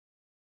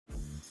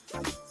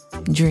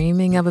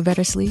Dreaming of a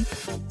better sleep?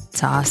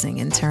 Tossing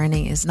and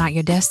turning is not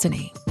your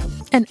destiny.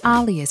 And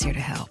Ollie is here to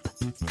help.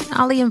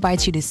 Ollie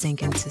invites you to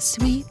sink into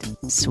sweet,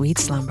 sweet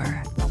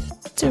slumber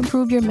to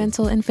improve your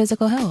mental and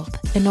physical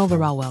health and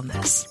overall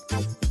wellness.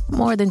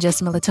 More than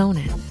just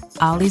melatonin,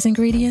 Ollie's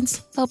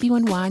ingredients help you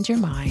unwind your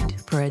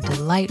mind for a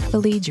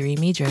delightfully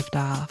dreamy drift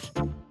off.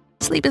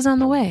 Sleep is on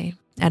the way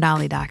at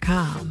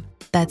Ollie.com.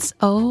 That's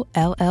OLLY.com.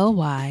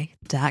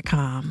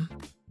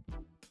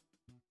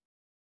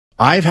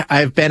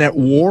 I've been at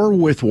war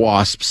with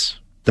wasps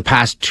the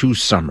past 2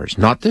 summers.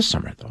 Not this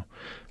summer, though.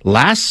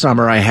 Last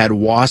summer, I had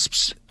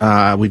wasps.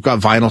 We've got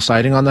vinyl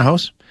siding on the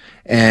house,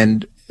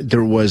 and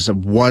there was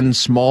one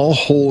small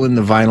hole in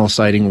the vinyl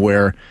siding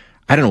where,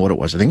 I don't know what it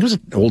was. I think it was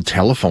an old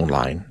telephone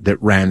line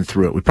that ran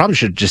through it. We probably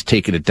should have just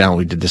taken it down when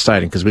we did the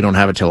siding because we don't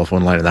have a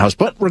telephone line in the house,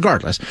 but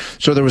regardless.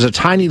 So there was a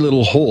tiny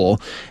little hole,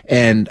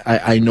 and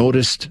I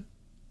noticed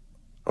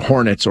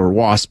hornets or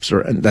wasps,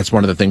 and that's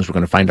one of the things we're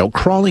going to find out,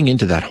 crawling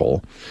into that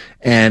hole.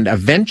 And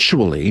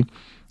eventually,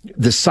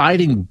 the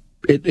siding,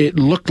 it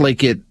looked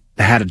like it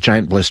had a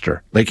giant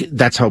blister. Like,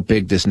 that's how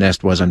big this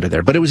nest was under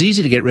there. But it was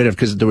easy to get rid of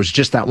because there was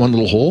just that one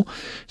little hole.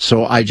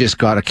 So I just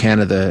got a can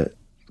of the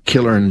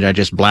killer and I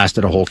just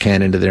blasted a whole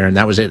can into there, and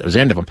that was it. That was the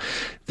end of them.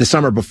 The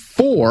summer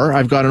before,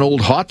 I've got an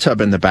old hot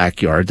tub in the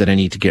backyard that I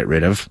need to get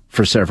rid of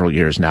for several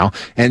years now.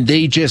 And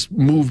they just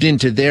moved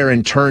into there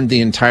and turned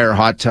the entire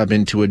hot tub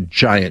into a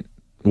giant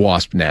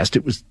wasp nest.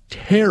 It was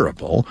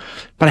terrible,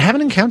 but I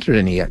haven't encountered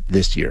any yet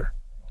this year.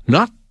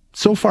 Not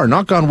so far,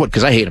 knock on wood,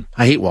 because I hate them.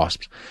 I hate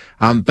wasps.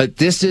 But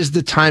this is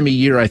the time of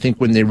year, I think,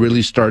 when they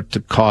really start to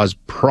cause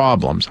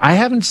problems. I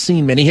haven't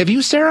seen many. Have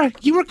you, Sarah?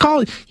 You were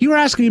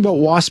asking me about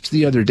wasps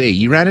the other day.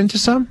 You ran into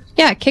some?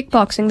 Yeah,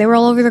 kickboxing. They were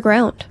all over the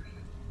ground.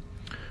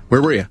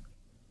 Where were you?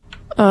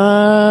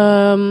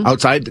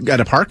 Outside at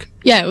a park?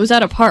 Yeah, it was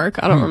at a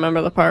park. I don't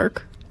remember the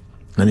park.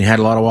 And you had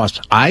a lot of wasps.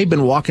 I've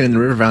been walking in the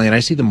river valley, and I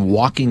see them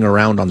walking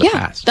around on the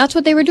paths. That's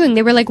what they were doing.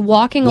 They were like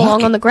walking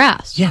along on the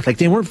grass. Yeah, like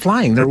they weren't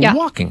flying. They're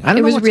walking. I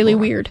don't know. It was really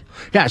weird.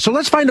 Yeah, so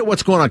let's find out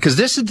what's going on, because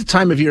this is the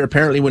time of year,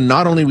 apparently, when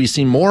not only we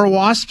see more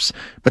wasps,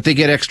 but they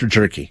get extra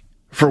jerky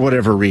for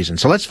whatever reason.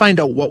 So let's find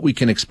out what we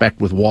can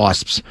expect with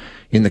wasps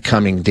in the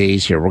coming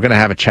days here. We're going to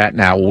have a chat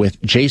now with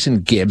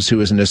Jason Gibbs,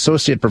 who is an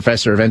associate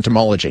professor of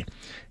entomology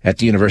at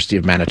the University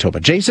of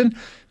Manitoba. Jason,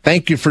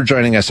 thank you for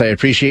joining us. I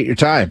appreciate your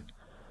time.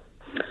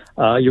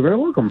 You're very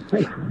welcome.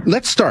 Hey.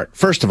 Let's start.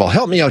 First of all,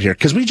 help me out here,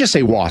 because we just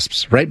say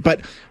wasps, right? But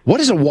what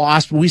is a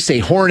wasp? We say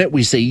hornet,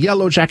 we say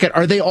yellow jacket.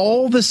 Are they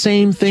all the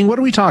same thing? What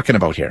are we talking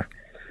about here?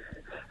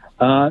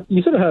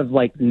 You sort of have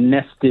like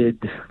nested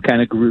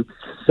kind of groups.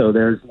 So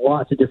there's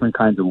lots of different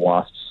kinds of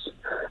wasps,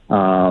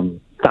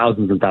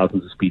 thousands and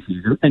thousands of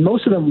species. And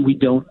most of them we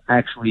don't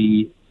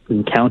actually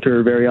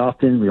encounter very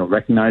often. We don't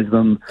recognize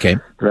them. Okay.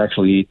 They're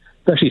actually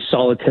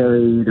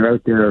solitary. They're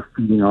out there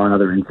feeding on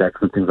other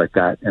insects and things like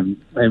that. And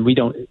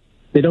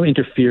they don't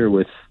interfere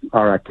with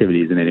our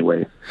activities in any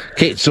way.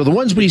 Okay, so the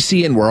ones we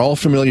see, and we're all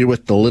familiar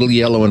with, the little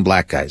yellow and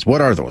black guys.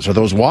 What are those? Are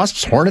those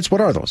wasps, hornets?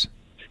 What are those?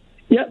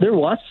 Yeah, they're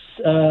wasps.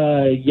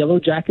 Yellow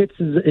jackets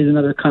is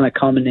another kind of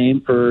common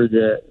name for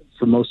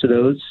most of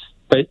those.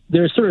 But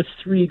there's sort of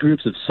 3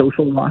 groups of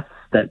social wasps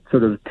that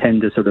sort of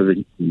tend to sort of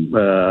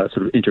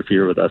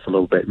interfere with us a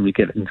little bit, and we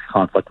get into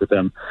conflict with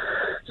them.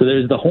 So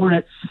there's the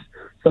hornets.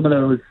 Some of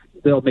those,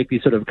 they'll make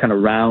these sort of kind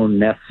of round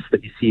nests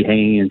that you see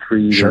hanging in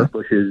trees and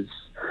bushes.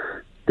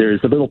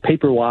 There's the little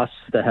paper wasps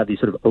that have these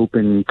sort of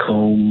open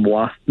comb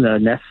wasp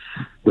nests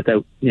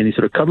without any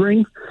sort of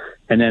covering.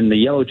 And then the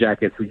yellow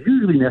jackets will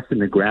usually nest in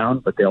the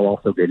ground, but they'll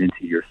also get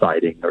into your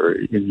siding or,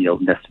 nest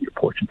in your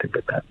porch and things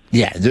like that.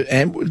 Yeah.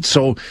 And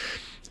so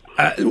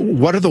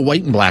what are the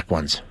white and black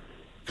ones?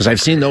 Because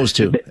I've seen those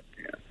too.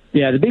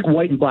 Yeah, the big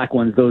white and black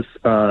ones, those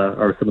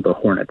are some of the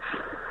hornets.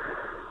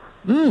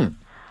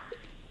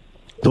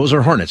 Those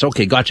are hornets.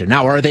 Okay, gotcha.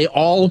 Now, are they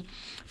all,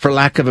 for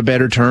lack of a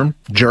better term,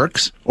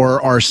 jerks?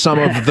 Or are some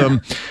of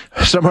them,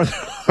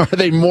 are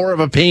they more of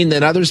a pain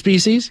than other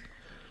species?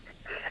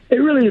 It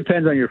really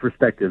depends on your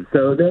perspective.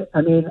 So,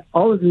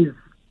 all of these,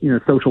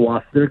 social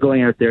wasps, they're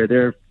going out there,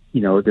 they're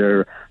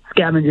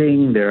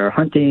scavenging, they're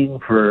hunting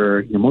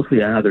for,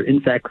 mostly other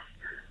insects.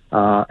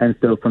 And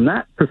so from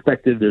that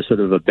perspective, there's sort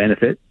of a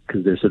benefit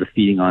because they're sort of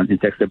feeding on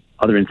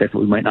other insects that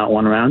we might not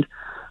want around.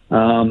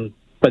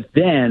 But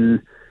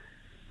then,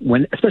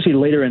 especially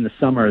later in the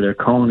summer, their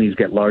colonies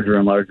get larger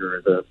and larger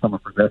as the summer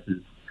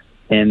progresses,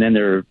 and then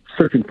they're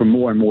searching for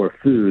more and more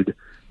food.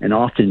 And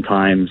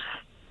oftentimes,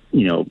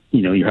 you're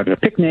having a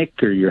picnic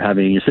or you're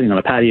sitting on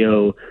a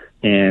patio,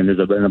 and there's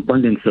an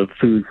abundance of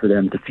food for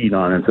them to feed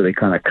on, and so they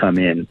kind of come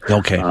in,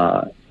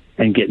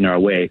 and get in our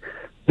way.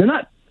 They're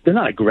not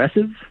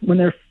aggressive when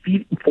they're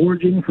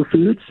foraging for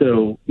food.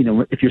 So,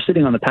 if you're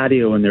sitting on the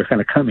patio and they're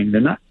kind of coming,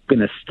 they're not going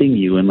to sting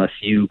you unless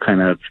you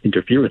kind of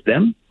interfere with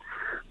them.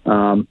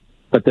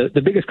 But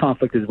the biggest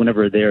conflict is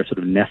whenever they're sort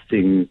of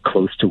nesting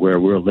close to where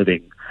we're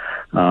living,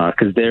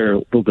 because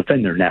they'll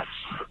defend their nests.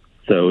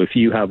 So if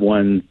you have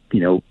one,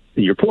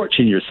 in your porch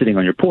and you're sitting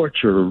on your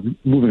porch or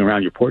moving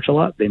around your porch a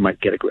lot, they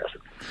might get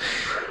aggressive.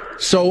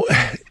 So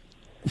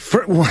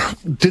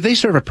Do they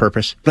serve a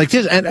purpose? Like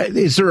this, and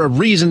is there a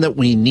reason that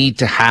we need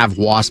to have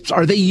wasps?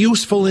 Are they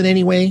useful in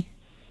any way?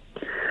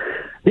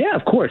 Yeah,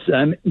 of course.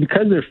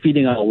 Because they're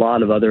feeding on a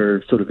lot of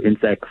other sort of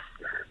insects,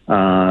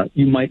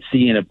 you might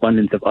see an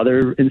abundance of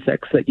other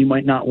insects that you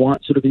might not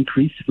want sort of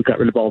increase if we got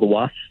rid of all the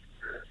wasps.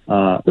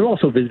 They're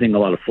also visiting a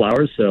lot of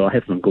flowers. So I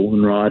have some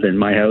goldenrod in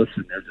my house,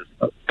 and they're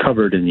just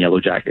covered in yellow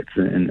jackets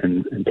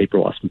and paper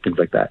wasps and things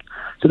like that.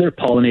 So they're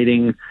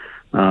pollinating.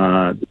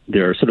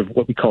 They're sort of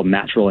what we call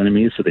natural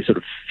enemies. So they sort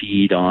of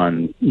feed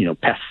on,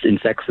 pest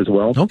insects as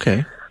well.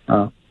 Okay.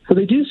 So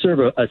they do serve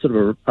a sort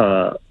of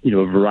a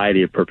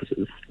variety of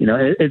purposes.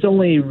 It's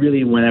only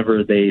really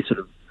whenever they sort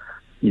of,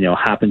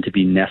 happen to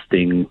be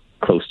nesting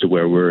close to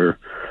where we're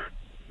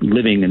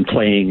living and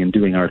playing and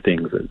doing our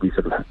things that we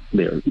sort of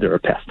they're a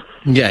pest.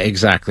 Yeah,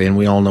 exactly. And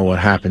we all know what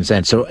happens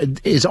then. So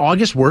is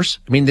August worse?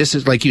 I mean, this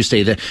is like you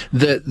say,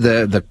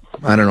 the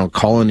I don't know,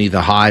 colony,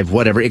 the hive,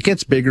 whatever. It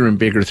gets bigger and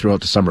bigger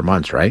throughout the summer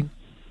months, right?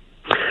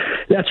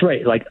 That's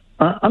right. Like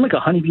unlike a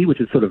honeybee,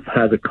 which is sort of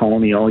has a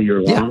colony all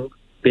year long.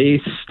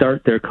 They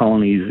start their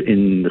colonies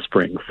in the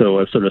spring. So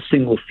a sort of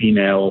single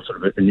female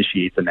sort of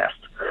initiates a nest.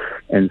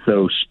 And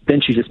so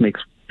then she just makes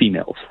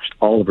females.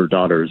 All of her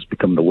daughters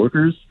become the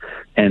workers,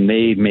 and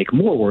they make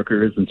more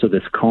workers. And so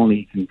this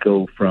colony can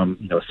go from,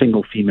 a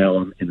single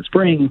female in the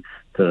spring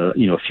to,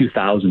 a few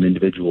thousand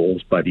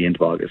individuals by the end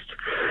of August.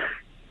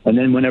 And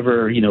then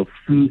whenever,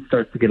 food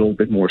starts to get a little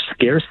bit more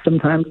scarce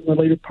sometimes in the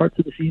later parts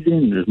of the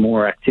season, there's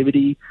more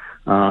activity,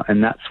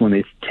 and that's when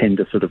they tend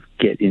to sort of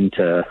get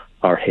into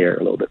our hair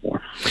a little bit more.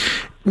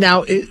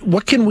 Now,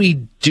 what can we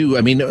do?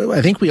 I mean,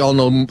 I think we all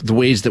know the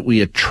ways that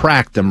we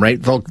attract them,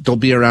 right? They'll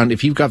be around.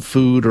 If you've got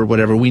food or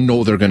whatever, we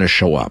know they're going to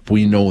show up.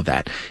 We know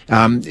that.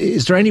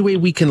 Is there any way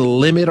we can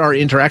limit our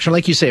interaction?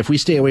 Like you say, if we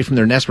stay away from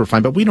their nest, we're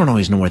fine, but we don't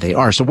always know where they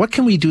are. So what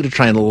can we do to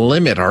try and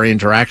limit our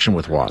interaction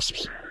with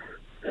wasps?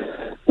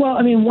 Well,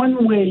 I mean,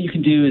 one way you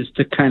can do is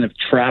to kind of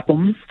trap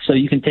them. So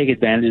you can take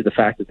advantage of the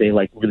fact that they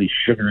like really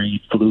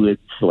sugary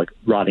fluids, so like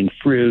rotting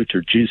fruit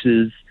or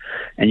juices,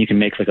 and you can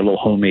make like a little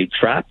homemade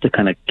trap to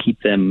kind of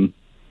keep them,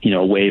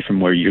 away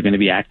from where you're going to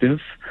be active.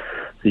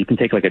 So you can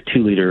take like a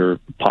 2-liter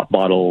pop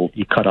bottle,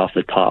 you cut off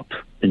the top,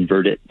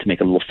 invert it to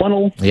make a little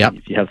funnel. Yep.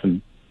 If you have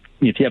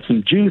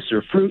some juice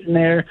or fruit in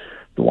there,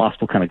 the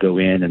wasp will kind of go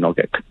in and they'll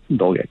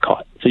get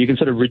caught. So you can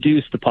sort of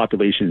reduce the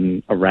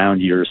population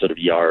around your sort of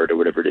yard or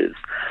whatever it is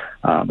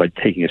by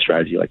taking a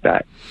strategy like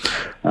that.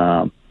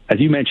 As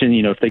you mentioned,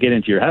 if they get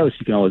into your house,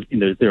 you can always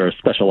there are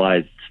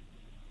specialized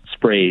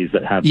sprays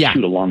that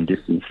shoot a long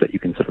distance that you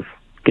can sort of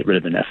get rid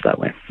of the nest that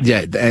way.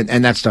 Yeah,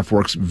 and that stuff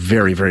works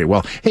very, very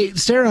well. Hey,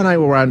 Sarah and I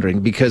were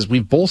wondering, because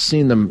we've both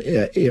seen them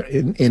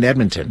in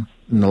Edmonton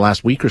in the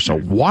last week or so,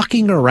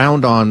 walking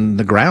around on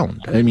the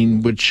ground. I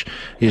mean, which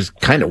is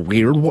kind of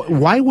weird.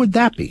 Why would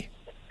that be?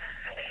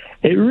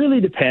 It really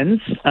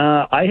depends.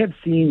 I have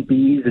seen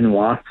bees and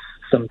wasps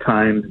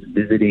sometimes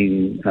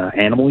visiting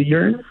animal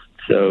urines.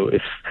 So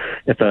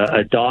if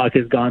a dog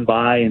has gone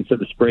by and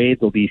sort of sprayed,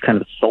 there'll be kind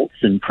of salts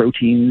and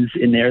proteins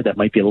in there that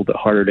might be a little bit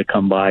harder to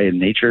come by in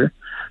nature.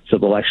 So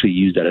they'll actually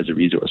use that as a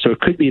resource. So it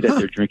could be that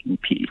they're drinking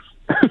pee.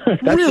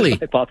 That's really? The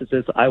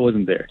hypothesis. I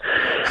wasn't there.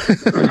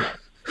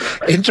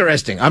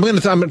 Interesting. I'm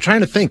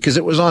trying to think, because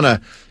it was on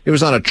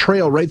a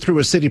trail right through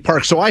a city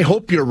park. So I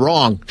hope you're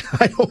wrong.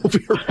 I hope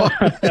you're wrong.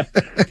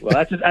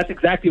 Well, that's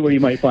exactly where you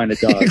might find a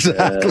dog.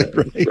 Exactly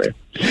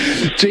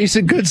right.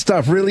 Jason, good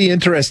stuff. Really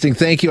interesting.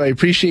 Thank you. I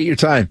appreciate your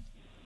time.